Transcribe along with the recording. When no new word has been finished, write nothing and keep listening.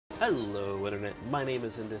Hello Internet, my name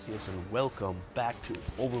is Andisius and welcome back to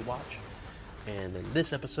Overwatch. And in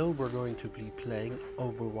this episode we're going to be playing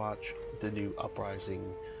Overwatch, the new Uprising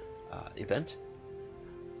event.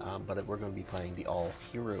 But we're going to be playing the All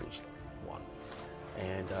Heroes one.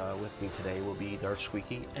 And with me today will be Darth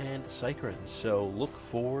Squeaky and Psycheren. So look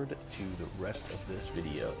forward to the rest of this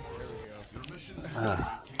video.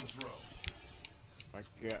 My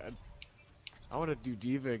god. I want to do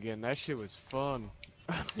Diva again. That shit was fun.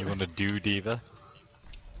 You want to do Diva?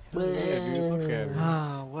 Yeah, dude, look at her.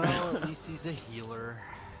 Ah, well, at least he's a healer.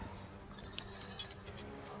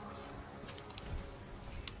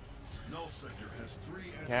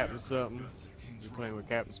 Captain something. You're playing with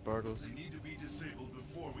Captain Sparkles.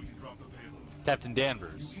 Captain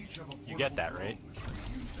Danvers. You get that, right?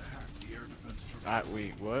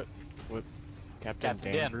 Wait, what? What? Captain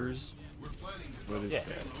Danvers? What is that?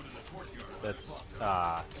 That's,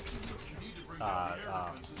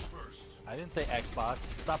 I didn't say Xbox.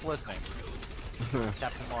 Stop listening.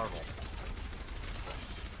 Captain Marvel.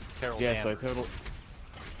 Carol Yes, Danvers.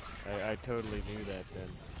 I totally knew that then.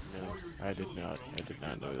 No, I did not. I did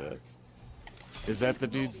not know that. Is that the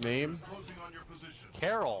dude's name?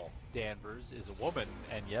 Carol Danvers is a woman,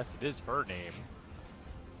 and yes, it is her name.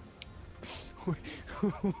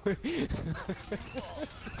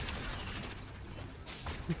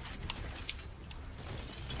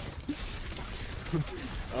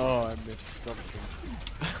 Oh, I missed something.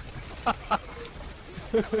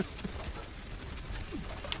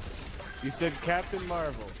 You said Captain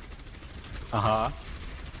Marvel. Uh-huh.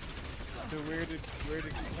 So where did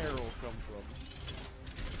Carol come from?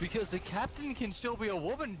 Because the captain can still be a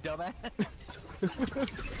woman, dumbass.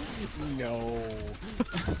 No.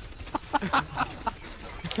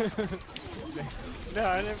 No,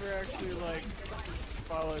 I never actually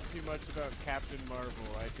followed too much about Captain Marvel.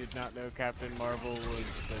 I did not know Captain Marvel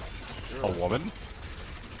was A woman?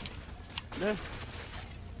 Yeah.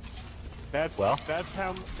 That's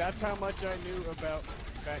how much I knew about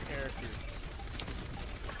that character.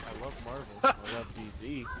 I love Marvel. I love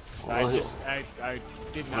DC. I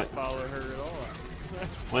did not follow her at all.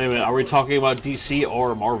 Wait a minute, are we talking about DC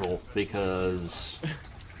or Marvel? Because...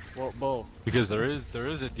 Well, both. Because there is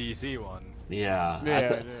a DC one. Yeah. Yeah, I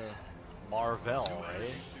know. Marvel,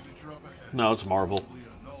 right? No, it's Marvel.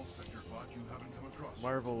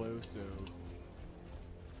 Marveloso.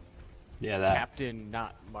 Yeah, that. Captain,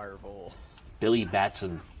 not Marvel. Billy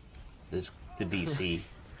Batson is the DC.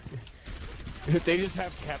 They just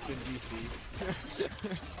have Captain DC.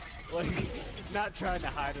 Not trying to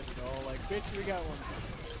hide it at all. Like, bitch, we got one.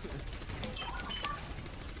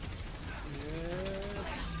 Yeah.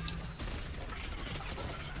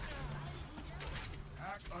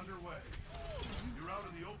 Hack underway. You're out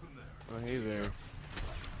in the open there. Oh, hey there.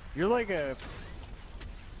 You're like a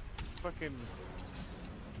fucking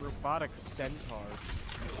robotic centaur.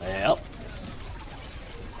 Well.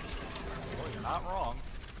 Well, you're not wrong.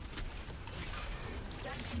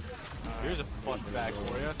 Here's a fun fact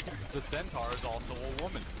for you. The centaur is also a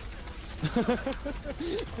woman.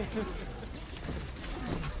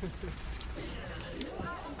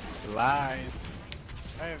 Lies.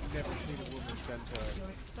 I have never seen a woman centaur.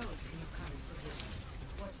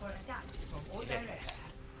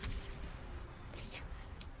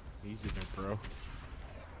 Easy there, bro.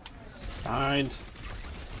 Kind.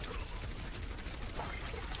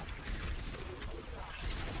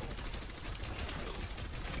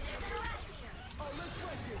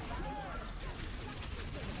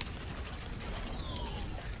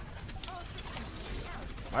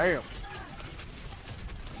 Bam!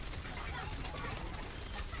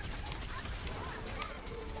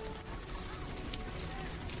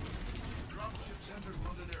 Dropships entered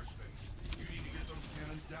London airspace. You need to get those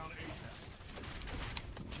cannons down ASAP.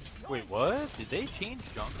 Wait, what? Did they change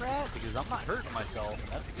Junkrat? Because I'm not hurting myself, and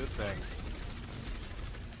that's a good thing.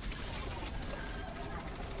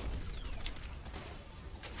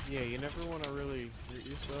 Yeah, you never want to really hurt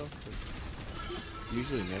yourself. It's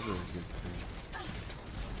usually never a good thing.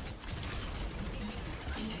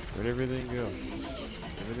 Where'd everything go?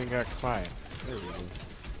 Everything got quiet. There we go.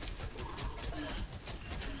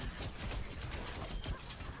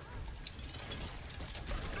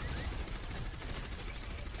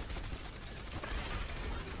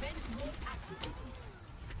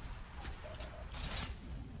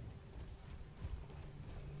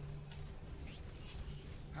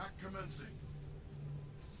 Hack commencing.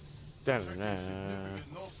 Da-da-da.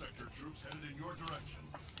 Significant null sector troops headed in your direction.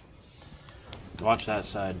 Watch that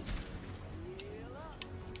side.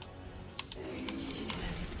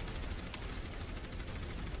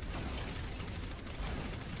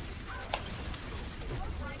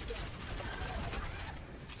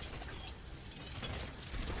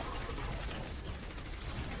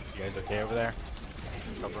 guys okay over there?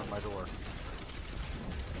 Covering my door.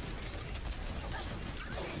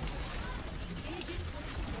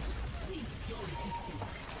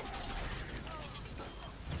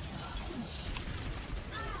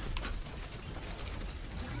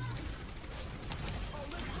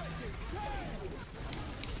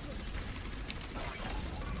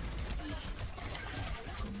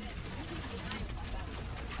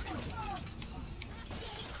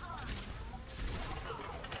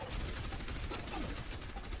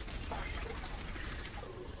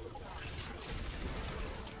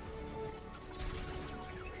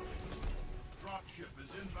 Dropship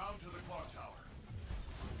is inbound to the clock tower.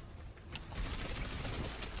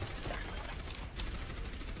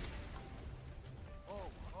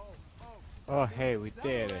 Oh, hey, we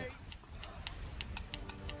did it.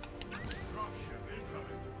 Dropship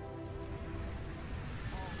incoming.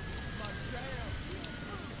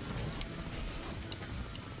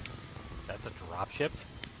 That's a dropship?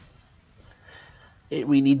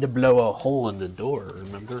 We need to blow a hole in the door,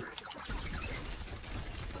 remember?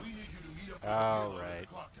 We need you to meet up with Oh, the payload at right. the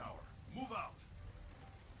clock tower. Move out.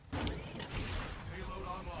 Payload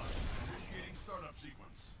online. Initiating startup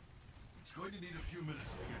sequence. It's going to need a few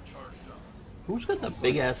minutes to get charged up. Who's got the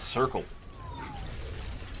big ass circle?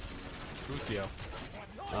 Lucio.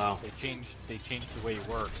 Oh. They changed the way he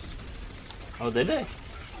works. Oh, did they?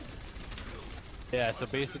 Yeah, so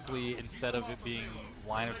basically instead of it being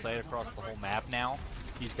line of sight across the whole map now,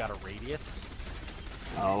 he's got a radius.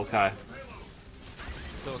 Oh, okay.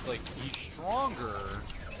 So it's like he's stronger,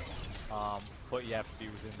 but you have to be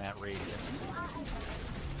within that radius.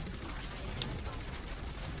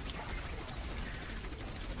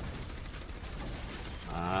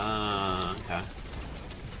 Ah, okay.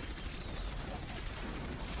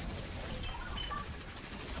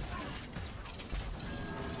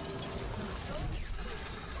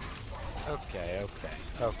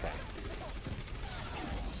 Okay.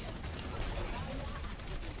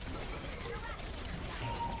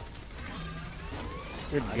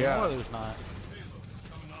 Good I know God. there's not. Payload is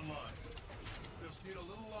coming online. Just need a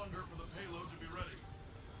little longer for the payload to be ready.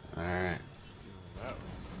 Alright.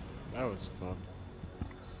 That was fun.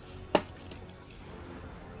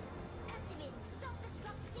 Activating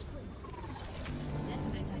self-destruct sequence.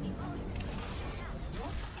 Detonating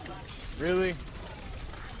Really?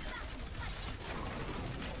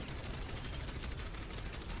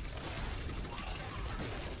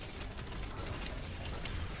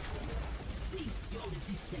 Cease your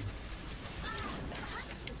resistance.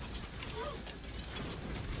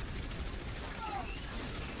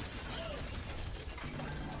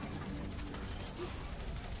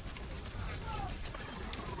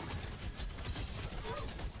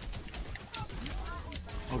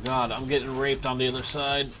 Oh god, I'm getting raped on the other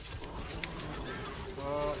side.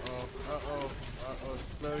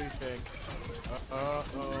 Slowly thing.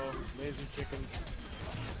 Laser chickens.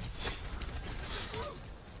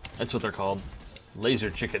 That's what they're called.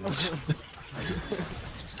 Laser chickens.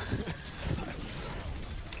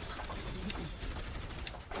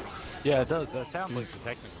 Yeah, it does. That sounds like the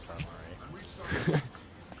technical term, When we start the sequence,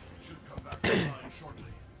 it should come back online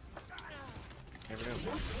shortly. Never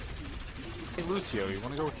know. Hey Lucio, you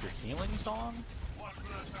want to go with your healing song? Watch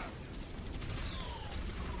for that basket.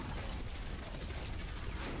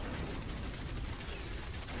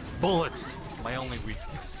 Bullets! My only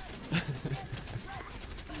weakness.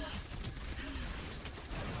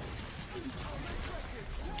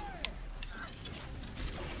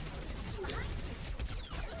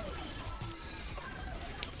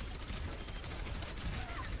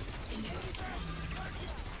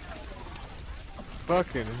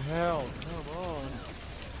 Fucking hell, come on.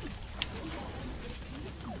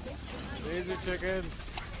 Laser chickens.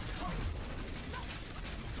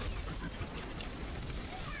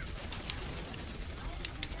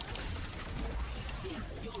 Cease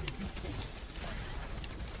your resistance.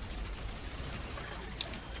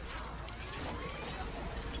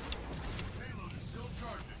 Payload is still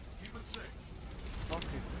charging. Keep it safe.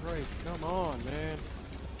 Fucking Christ, come on, man.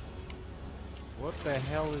 What the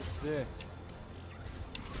hell is this?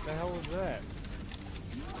 What the hell is that?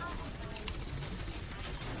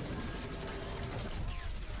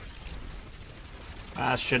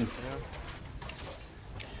 Bastion. You know?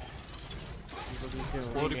 People just gonna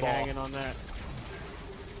leave Floaty me ball. hanging on that.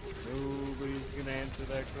 Nobody's gonna answer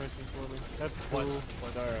that question for me. That's cool.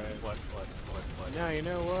 What? Alright. What? Now you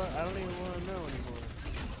know what? I don't even want to know anymore.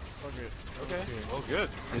 Fuck it. Okay. Well, good.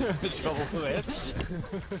 Trouble with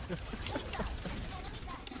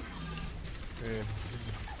Yeah.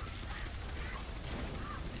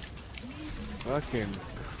 Fucking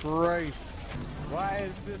Christ. Why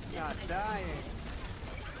is this not dying?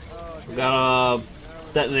 Oh, We got a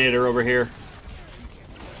detonator over here.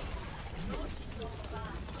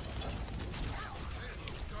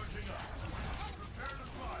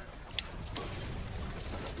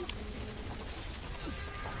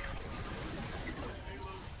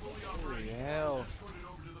 holy hell.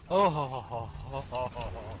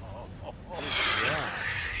 Yeah.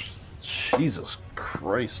 Jesus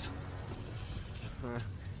Christ. That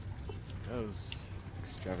was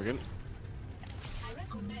extravagant. I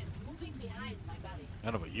recommend moving behind my body. I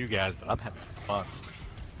don't know about you guys, but I'm having fun.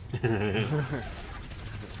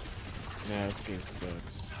 Nah, this game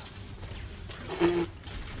sucks.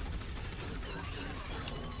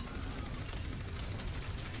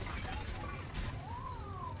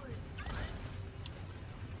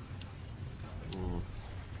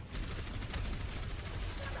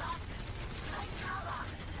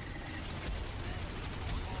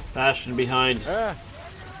 Bastion behind. Ah!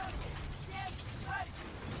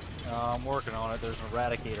 I'm working on it. There's an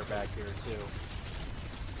eradicator back here too.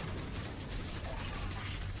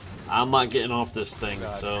 I'm not getting off this thing,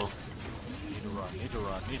 God. so. Need to run. Need to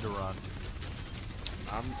run. Need to run.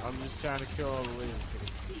 I'm just trying to kill all the living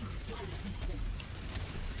things. Cease your resistance.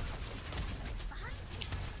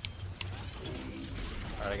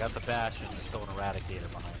 All right, I got the bastion. There's still an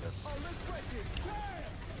eradicator behind us.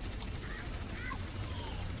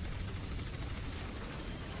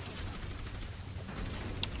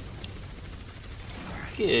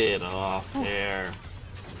 Get off there.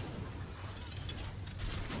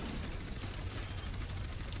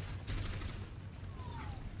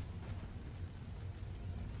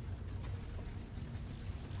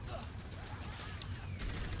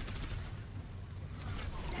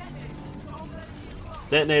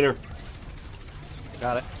 Detonator.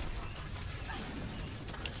 Got it.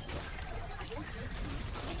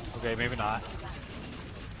 Okay, maybe not.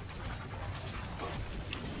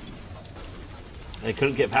 They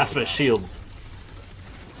couldn't get past my shield.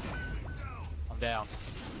 I'm down.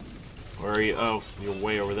 Where are you? Oh, you're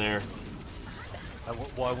way over there.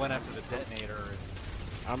 Well, I went after the detonator,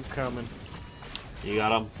 I'm coming. You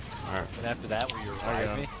got him? Alright. and after that, where you I revived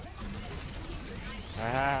got me. him.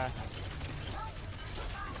 Ah!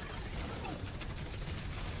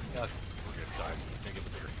 Yeah, we're good. Sorry, gonna get the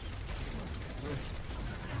beer.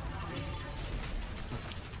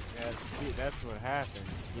 Yeah, see, that's what happened.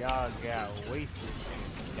 Y'all got wasted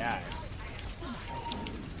and died.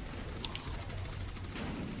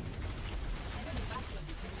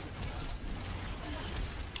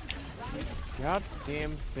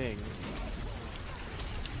 Goddamn things.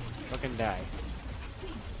 Fucking die.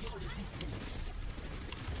 Cease your resistance.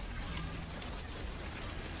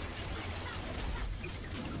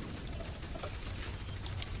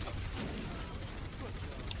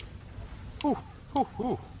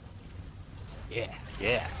 Yeah,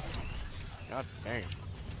 yeah. God dang.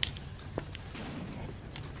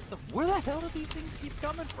 Where the hell do these things keep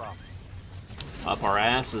coming from? Up our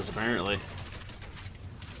asses, apparently.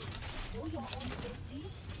 For your own safety,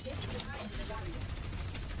 get behind the barrier.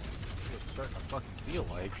 It's starting to fucking feel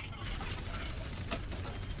like.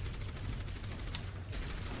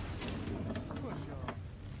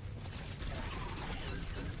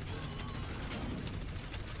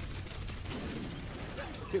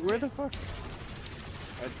 Dude, where the fuck?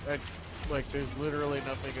 Like, there's literally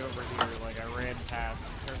nothing over here. Like, I ran past,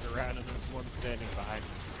 turned around, and there's one standing behind me.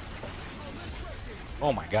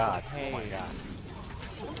 Oh my god. Hey. Oh my god.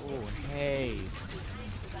 Oh, hey.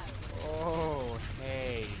 Oh,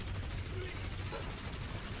 hey.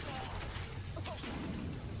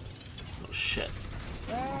 Oh, shit.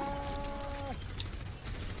 Ah.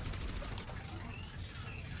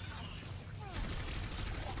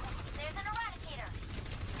 There's an eradicator.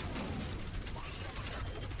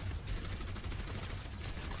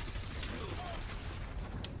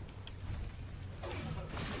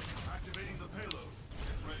 Activating the payload.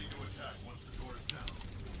 Get ready to attack once the door is down.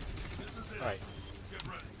 This is it. Right. Get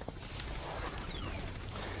ready.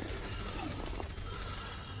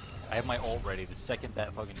 I have my ult ready the second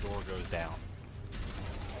that fucking door goes down.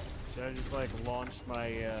 Should I just, like, launch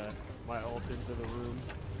my, my ult into the room?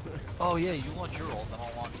 Oh yeah, you launch your ult, then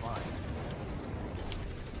I'll launch mine.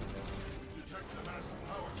 Detect the massive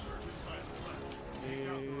power surge inside the left.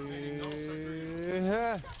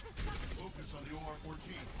 Focus on the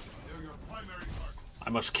OR-14. They're your primary targets. I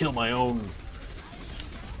must kill my own.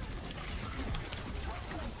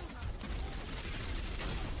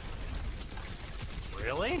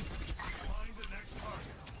 Really? Find the next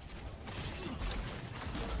target.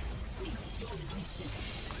 Cease your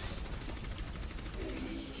resistance.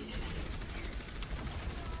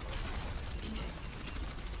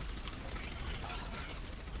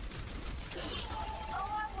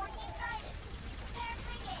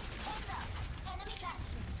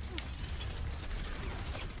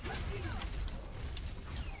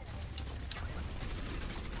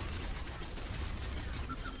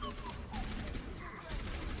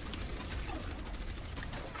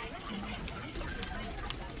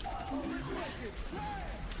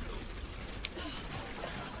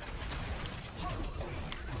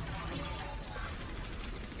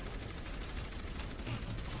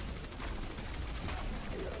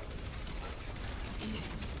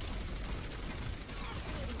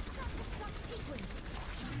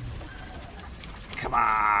 Come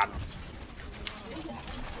on.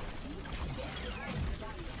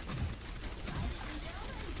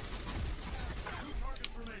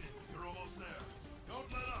 Targets remaining. You're almost there. Don't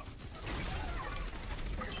let up.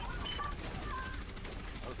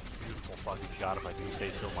 That was a beautiful fucking shot if I do say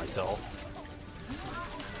so myself.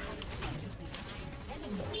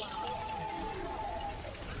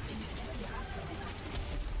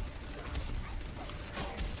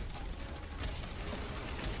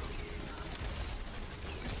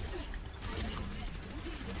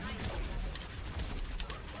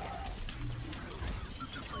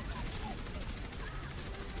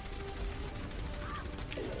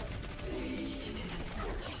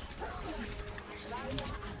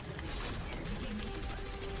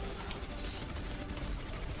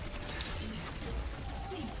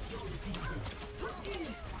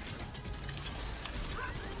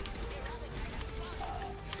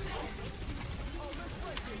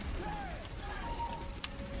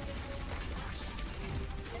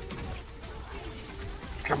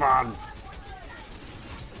 Come on.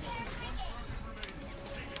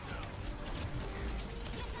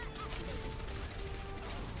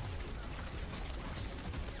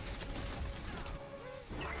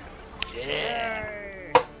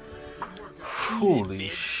 Yeah. Holy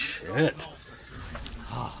shit.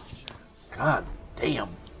 God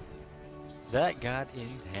damn. That got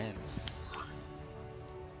intense.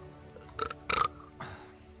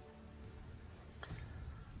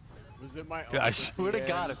 Was it my ult I at swear the to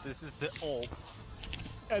God, end? if this is the ult.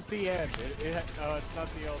 At the end. No, it's not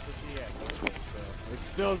the ult at the end. Okay, so it's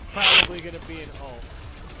still probably gonna be an ult.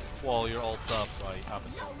 Well, your ult's up, right?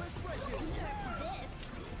 Obviously.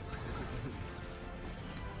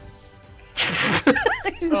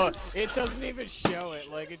 Oh, it doesn't even show it.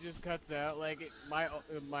 Like it just cuts out. Like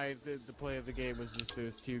the play of the game was just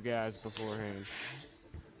those two guys beforehand.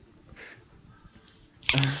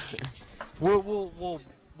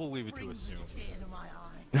 We'll leave it to assume.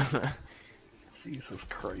 Jesus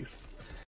Christ.